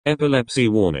Epilepsy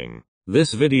warning.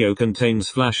 This video contains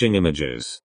flashing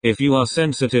images. If you are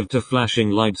sensitive to flashing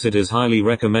lights, it is highly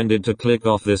recommended to click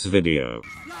off this video.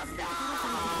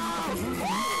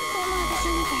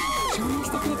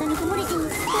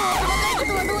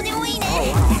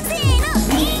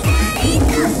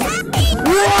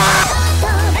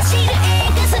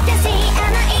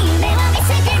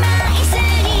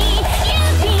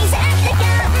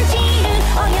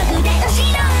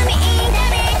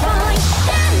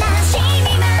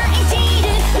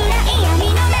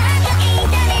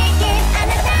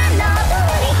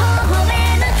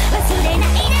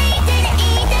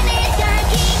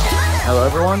 Hello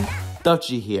everyone,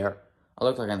 Dutchy here. I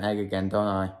look like an egg again, don't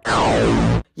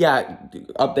I? Yeah,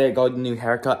 update, got a new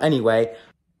haircut. Anyway,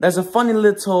 there's a funny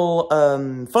little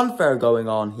fun fair going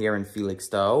on here in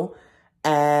Felixstowe,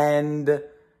 and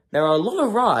there are a lot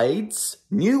of rides,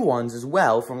 new ones as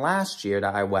well, from last year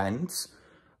that I went.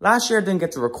 Last year I didn't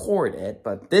get to record it,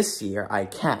 but this year I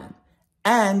can.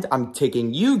 And I'm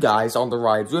taking you guys on the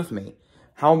rides with me.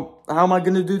 How am I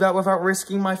gonna do that without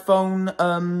risking my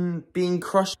phone being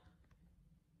crushed?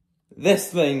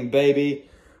 This thing, baby.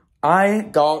 I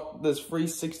got this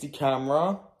 360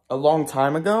 camera a long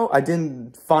time ago. I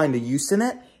didn't find a use in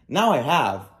it. Now I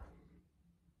have.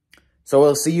 So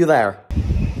we'll see you there.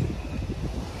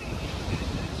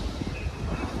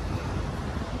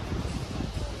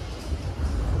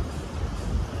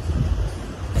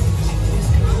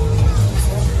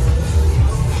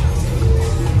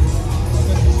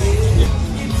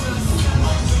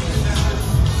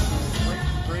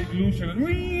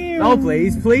 No,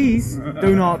 please,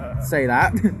 do not say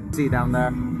that. See down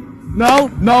there.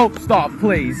 No, stop,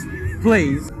 please.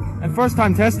 And first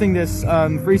time testing this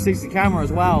 360 camera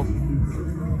as well.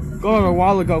 Got it a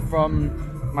while ago from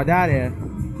my dad here.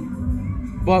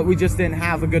 But we just didn't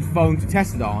have a good phone to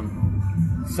test it on.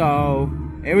 So,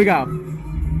 here we go.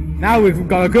 Now we've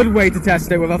got a good way to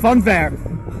test it with a fun fair.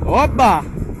 Hoppa!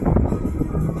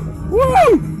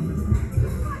 Woo!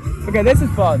 Okay, this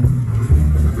is fun.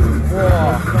 Whoa.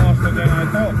 Faster than I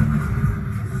thought.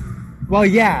 Well,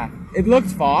 yeah, it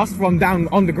looks fast from down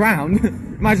on the ground.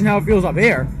 Imagine how it feels up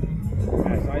here.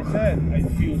 As I said, it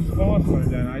feels faster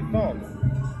than I thought.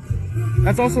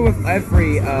 That's also with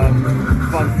every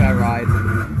fun fair ride.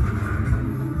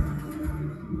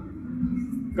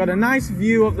 Got a nice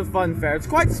view of the fun fair. It's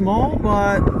quite small,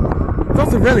 but it's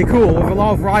also really cool with a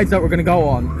lot of rides that we're going to go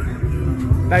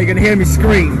on. Now you're going to hear me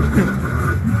scream.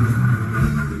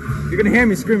 You're gonna hear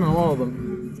me screaming on all of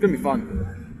them. It's gonna be fun.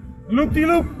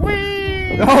 Loop-de-loop!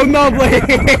 Whee! Oh no,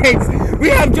 please! We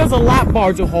have just a lap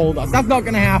bar to hold us. That's not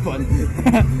gonna happen.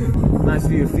 Nice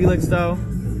view of Felixstowe.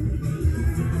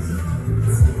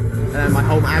 And then my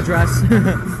home address.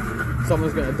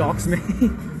 Someone's gonna dox me.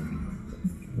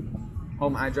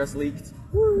 Home address leaked.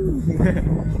 Woo!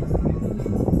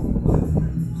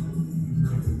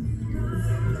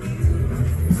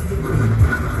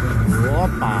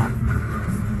 Whoppa!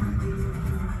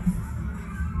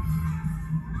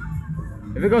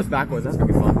 If it goes backwards, that's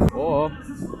gonna be fun. Oh,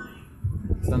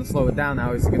 it's gonna slow it down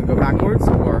now. Is it gonna go backwards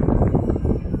or?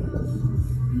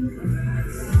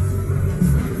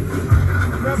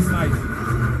 That's nice.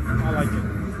 I like it.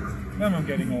 Then I'm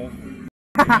getting old.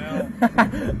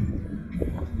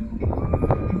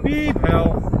 Beep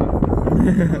hell.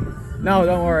 No,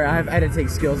 don't worry. I have editing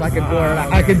skills. I can blur it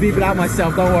out. I can beep it out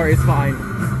myself. Don't worry, it's fine.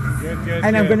 Good,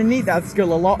 and I'm gonna need that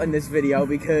skill a lot in this video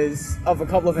because of a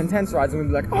couple of intense rides. I'm gonna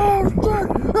be like, oh shit,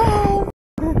 no!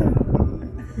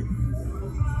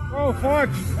 Oh fudge!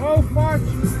 Oh fudge!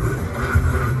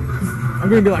 I'm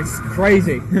gonna be like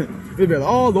crazy. I'm gonna be like,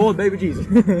 oh Lord, baby Jesus.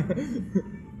 Now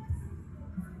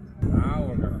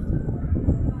we're gonna.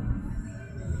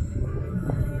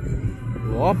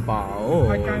 Whoppa, oh.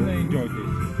 I kinda enjoyed this.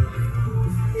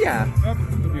 Yeah. Yep,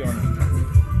 to be honest.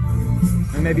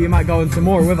 And maybe you might go on some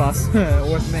more with us, or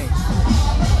with me.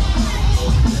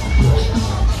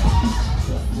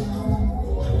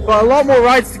 Got a lot more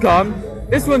rides to come.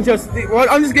 This one I'm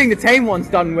just getting the tame ones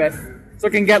done with, so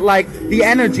I can get like the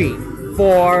energy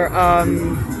for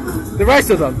the rest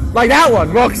of them. Like that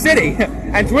one, Rock City,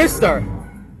 and Twister.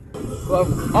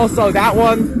 Well, also that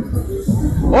one.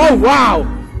 Oh wow!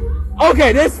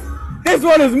 Okay, this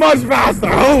one is much faster.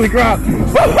 Holy crap!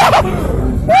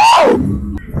 Woo!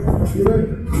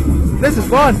 This is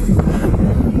fun!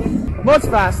 Much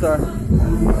faster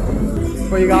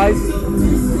for you guys.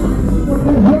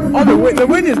 Oh, the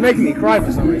wind is making me cry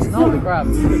for some reason. Holy crap.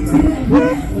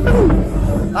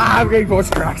 I'm getting voice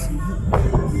cracks.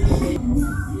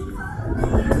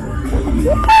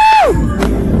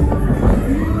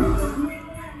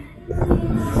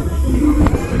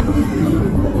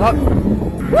 Up.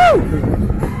 Woo!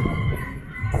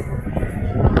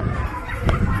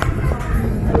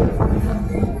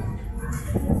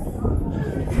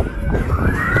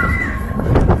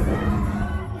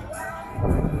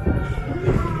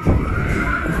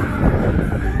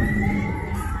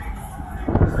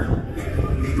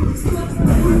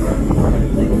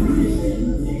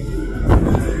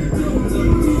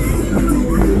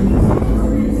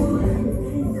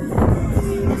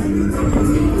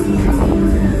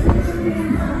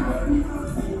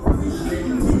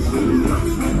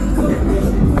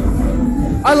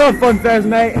 I love fun fairs,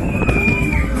 mate.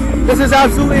 This is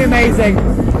absolutely amazing.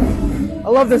 I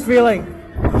love this feeling.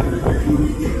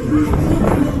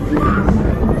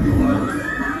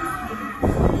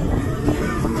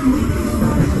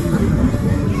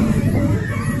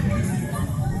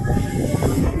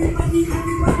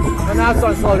 And now it's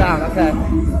starting to slow down, okay.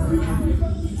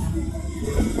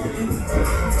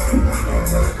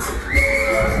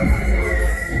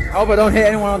 I hope I don't hit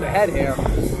anyone on the head here.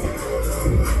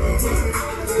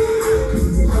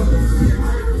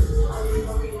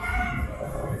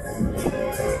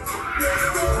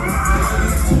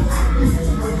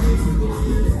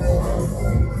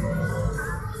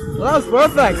 Well, that was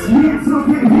perfect.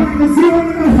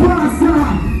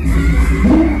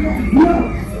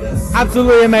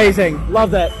 Absolutely amazing.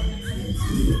 Loved it.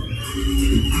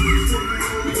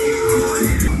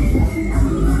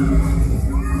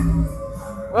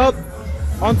 Well,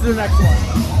 on to the next one.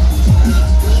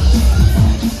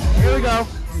 Here we go.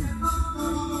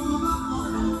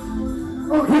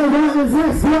 Okay, that is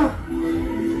this one.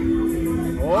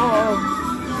 Whoa.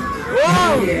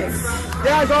 Whoa! Yes.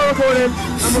 Yeah, it's all recorded.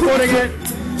 I'm recording it.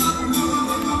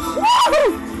 Woo!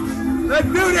 Let's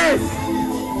do this!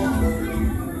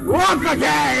 Walk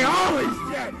again! Holy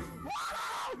shit!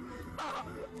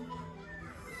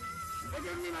 It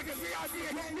gives me like a VIP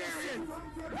experience!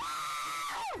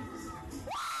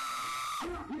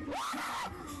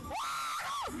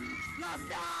 Let's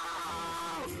go!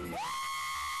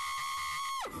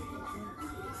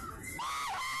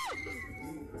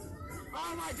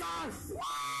 Oh my god!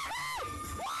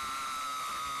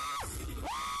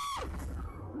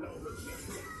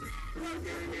 You're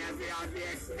giving me a VIP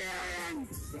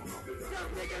experience! Just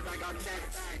because I got this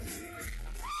thing!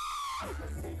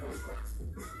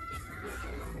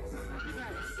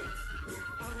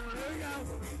 Here we go!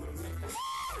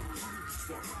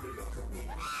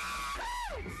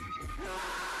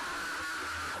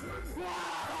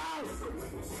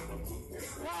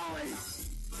 Holy!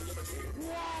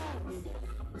 Whoa!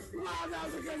 Wow, that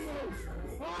was a good move!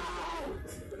 Wow!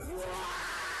 Wow!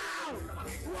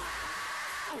 Wow!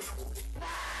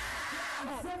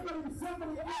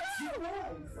 Somebody ask you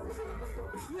guys.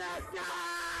 Let's go!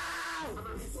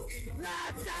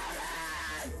 Let's do it!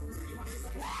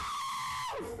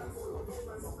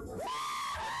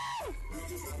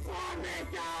 For me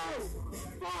too!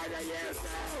 For the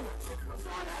YouTube!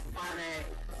 For the funny!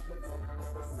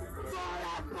 For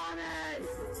the funny!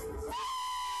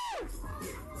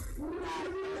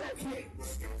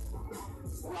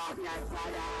 Walk that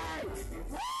funny!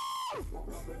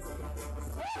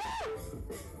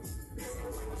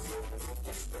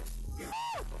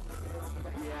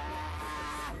 Yeah!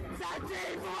 The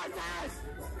G-Forces!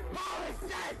 Holy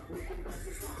shit!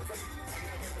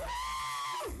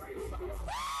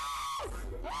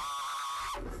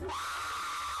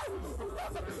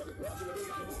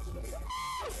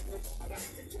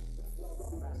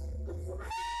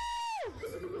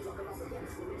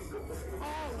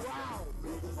 Oh wow!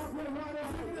 Okay, right now,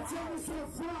 I'm gonna tell you so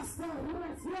fast now.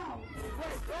 Let's go.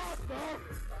 Wait, faster!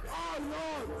 Oh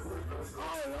lord!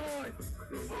 Oh lord!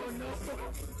 Oh no!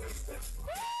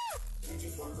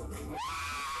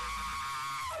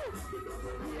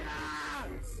 Yeah!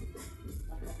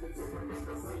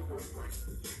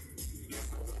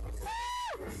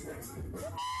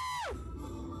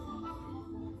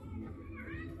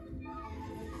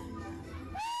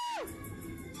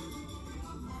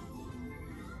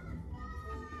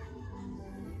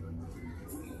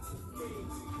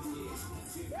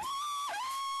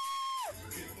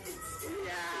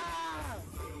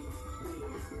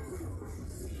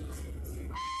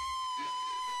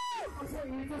 Okay,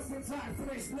 you're just in time for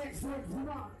this next one. Come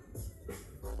on.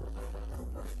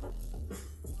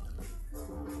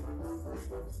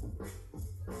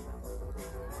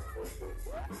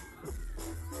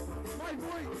 My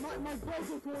voice, my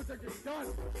vocal cords are just done.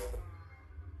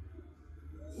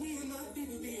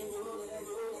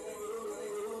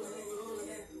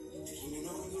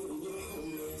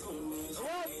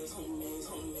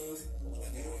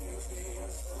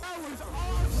 That was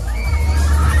awesome!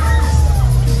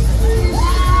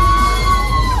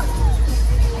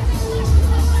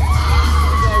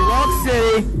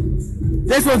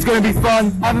 This one's gonna be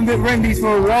fun. I haven't been riding these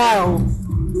for a while.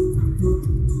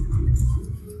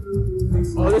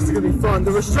 Oh, this is gonna be fun.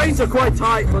 The restraints are quite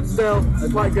tight, but still, they're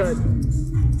quite good.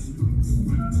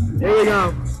 Here we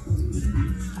go.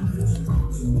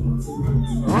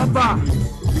 Hoppa!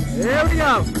 Here we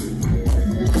go.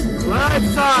 Left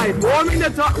side, warming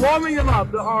them up,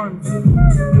 the arms.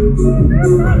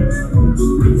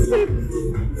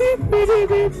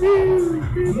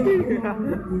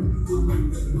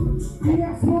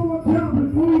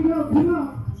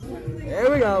 Here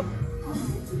we go.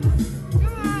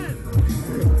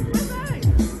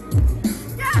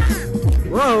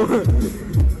 Whoa!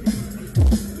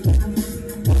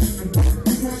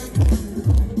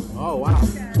 Oh wow!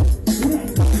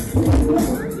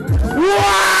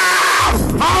 Wow!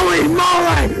 Holy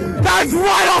moly! That's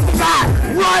right off the bat!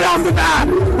 Right off the bat!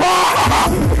 Whoa!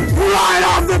 Right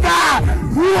off the bat!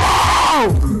 Whoa!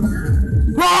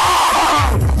 Whoa!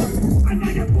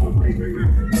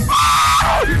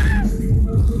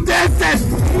 This is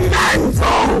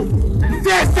mental!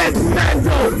 This is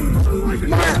mental!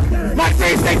 My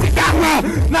 360 camera!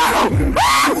 No!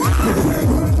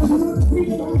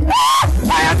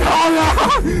 I have to hold on!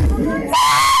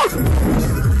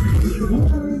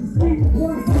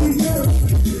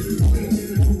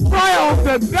 Right off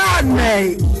the bat,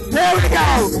 mate! Here we go!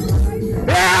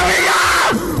 Here we go!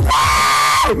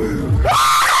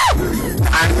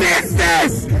 I missed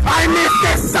this! I missed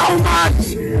this so much!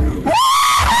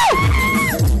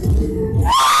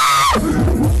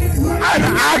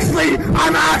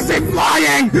 I'm actually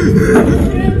flying!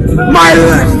 My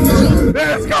leg!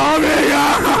 It's coming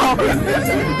out!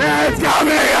 It's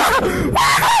coming out!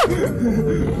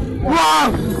 Whoa!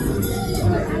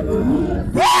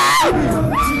 Whoa!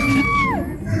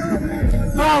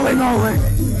 Holy moly!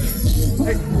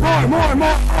 Hey, more!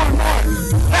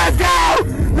 Let's go!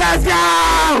 Let's go!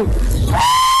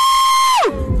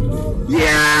 Woo!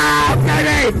 Yeah,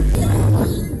 baby!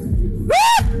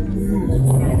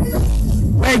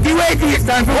 Wait, it's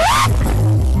time for what?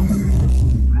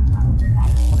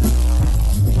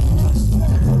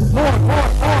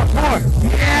 More!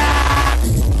 Yeah!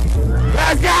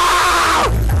 Let's go!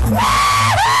 Woo!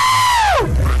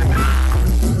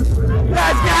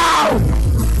 Let's go!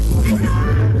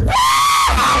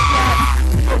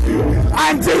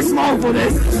 I'm too small for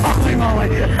this! Holy moly!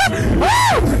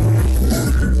 Woo!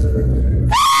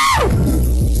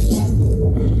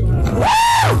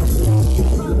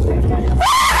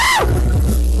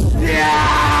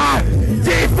 Yeah!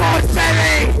 G-Force,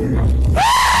 baby! Woo!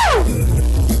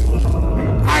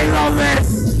 I love this!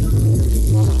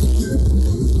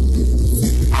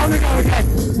 I'm gonna go again!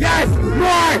 Yes!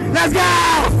 More! Let's go!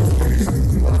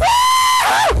 Woo!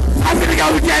 I'm gonna go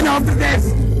again after this!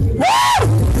 Woo!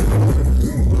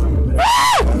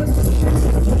 Woo!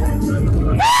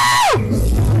 Woo!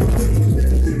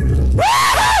 Woo!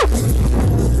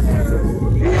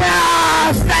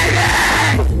 Yes, baby!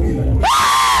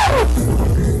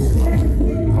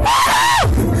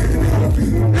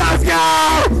 Let's go!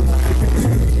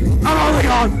 I'm only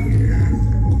on!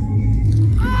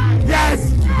 Yes!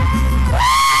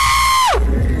 Woo!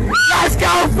 Let's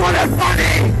go for the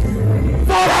funny!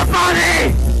 For the funny!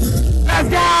 Let's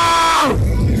go!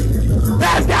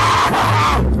 Let's go!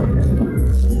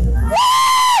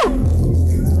 Woo!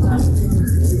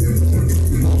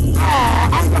 Oh,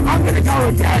 I'm gonna go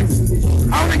again!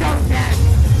 I'm gonna go again!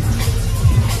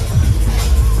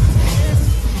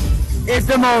 It's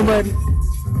the moment!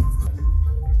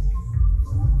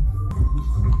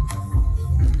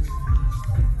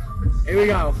 Here we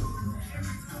go.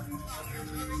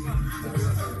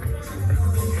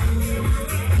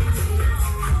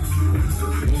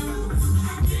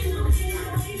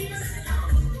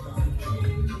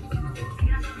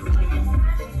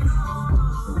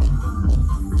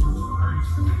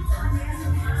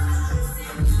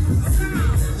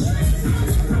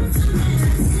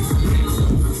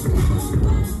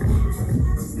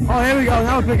 Oh, here we go.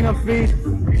 Now we're picking up speed.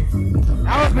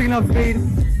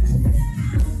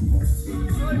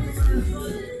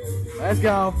 Let's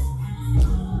go.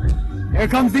 Here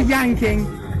comes the yanking.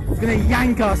 It's gonna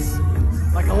yank us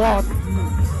like a lot.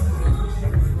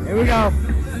 Here we go.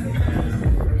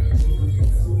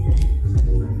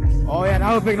 Oh yeah,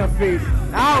 now we're picking up speed.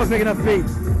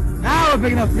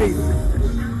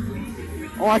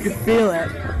 Oh, I can feel it.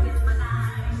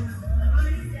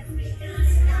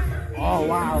 Oh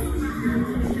wow.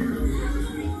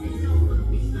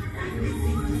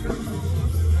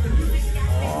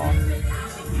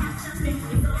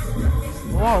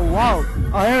 Whoa.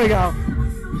 Oh, here we go.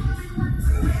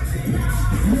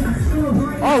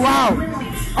 Oh, wow.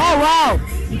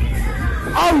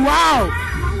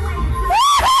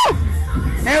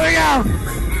 Here we go!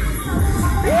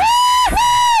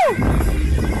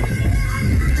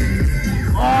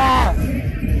 Oh,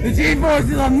 the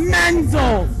G-forces are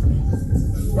mental!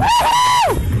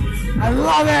 I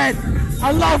love it!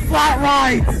 I love flat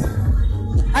rides!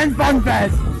 And fun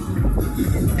fest!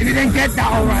 If you didn't get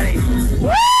that already!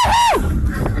 Whoa!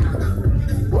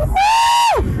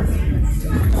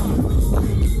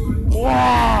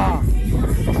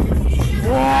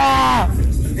 Whoa!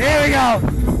 Here we go!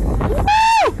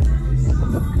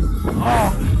 Oh!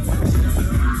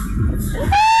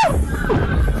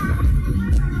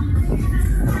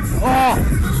 Oh!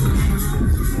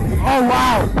 Oh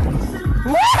wow!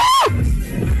 Woo!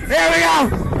 Here we go!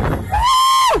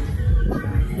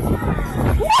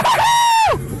 Woo!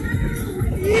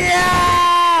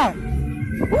 Yeah!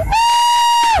 Woo!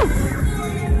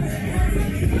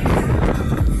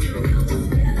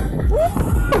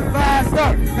 Faster!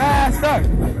 Faster!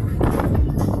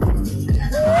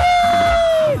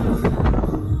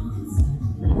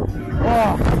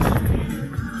 Oh!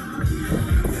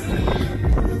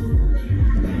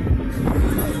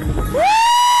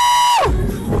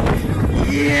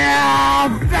 Yeah,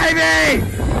 baby!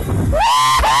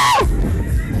 Woo!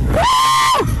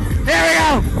 Woo! Here we go!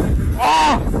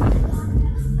 Oh!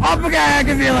 Up again, I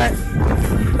can feel it!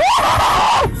 Woo!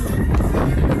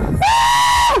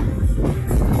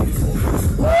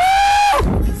 Woo!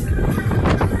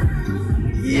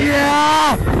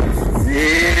 Yeah!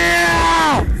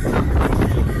 Yeah!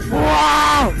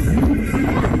 Wow!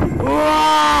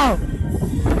 Wow!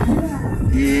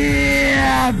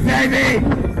 Yeah, baby!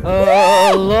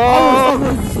 Hello. Oh,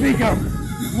 the speaker!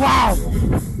 Wow!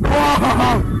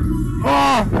 Wow!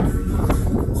 Oh!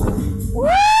 Woo!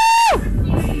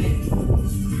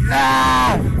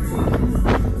 Ah!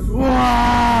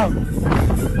 Wow!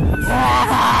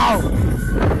 Wow!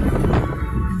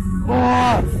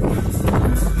 Oh!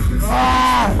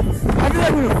 Ah! I feel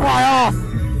like we're gonna fly off!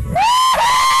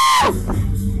 Woo!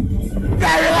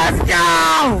 Baby, let's go!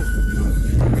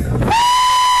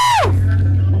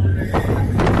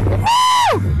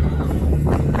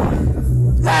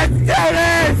 Let's do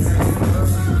this!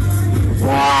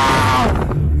 Wow!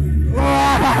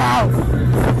 Wow!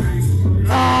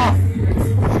 Ah!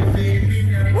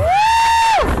 Woo!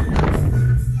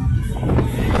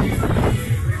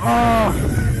 Oh!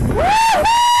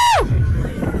 Woo!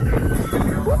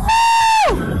 Woo!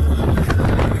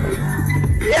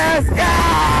 Yes, go!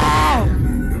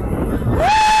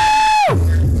 Woo!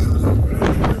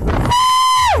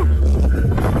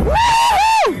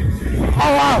 Woo!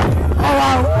 Oh wow! Oh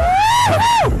wow!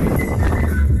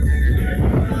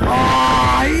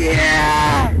 Oh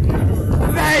yeah!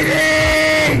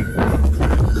 Baby!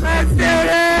 Let's do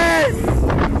this!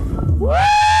 Woo!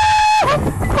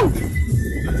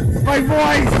 My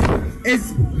voice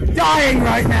is dying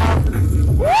right now!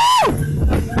 Woo!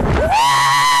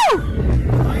 Woo!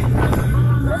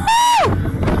 Woo!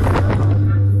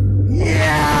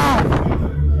 Yeah!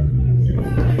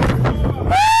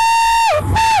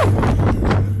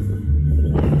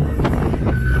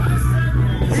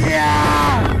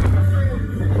 Yeah!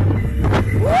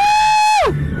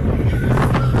 Woo!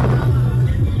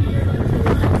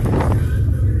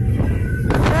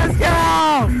 Let's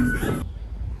go!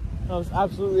 That was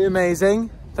absolutely amazing.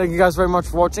 Thank you guys very much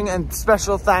for watching, and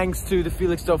special thanks to the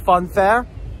Felixstowe Fun Fair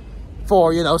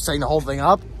for, you know, setting the whole thing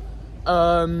up.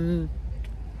 And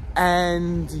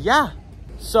yeah,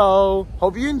 so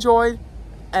hope you enjoyed,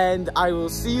 and I will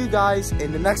see you guys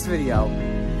in the next video.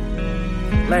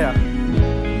 Later.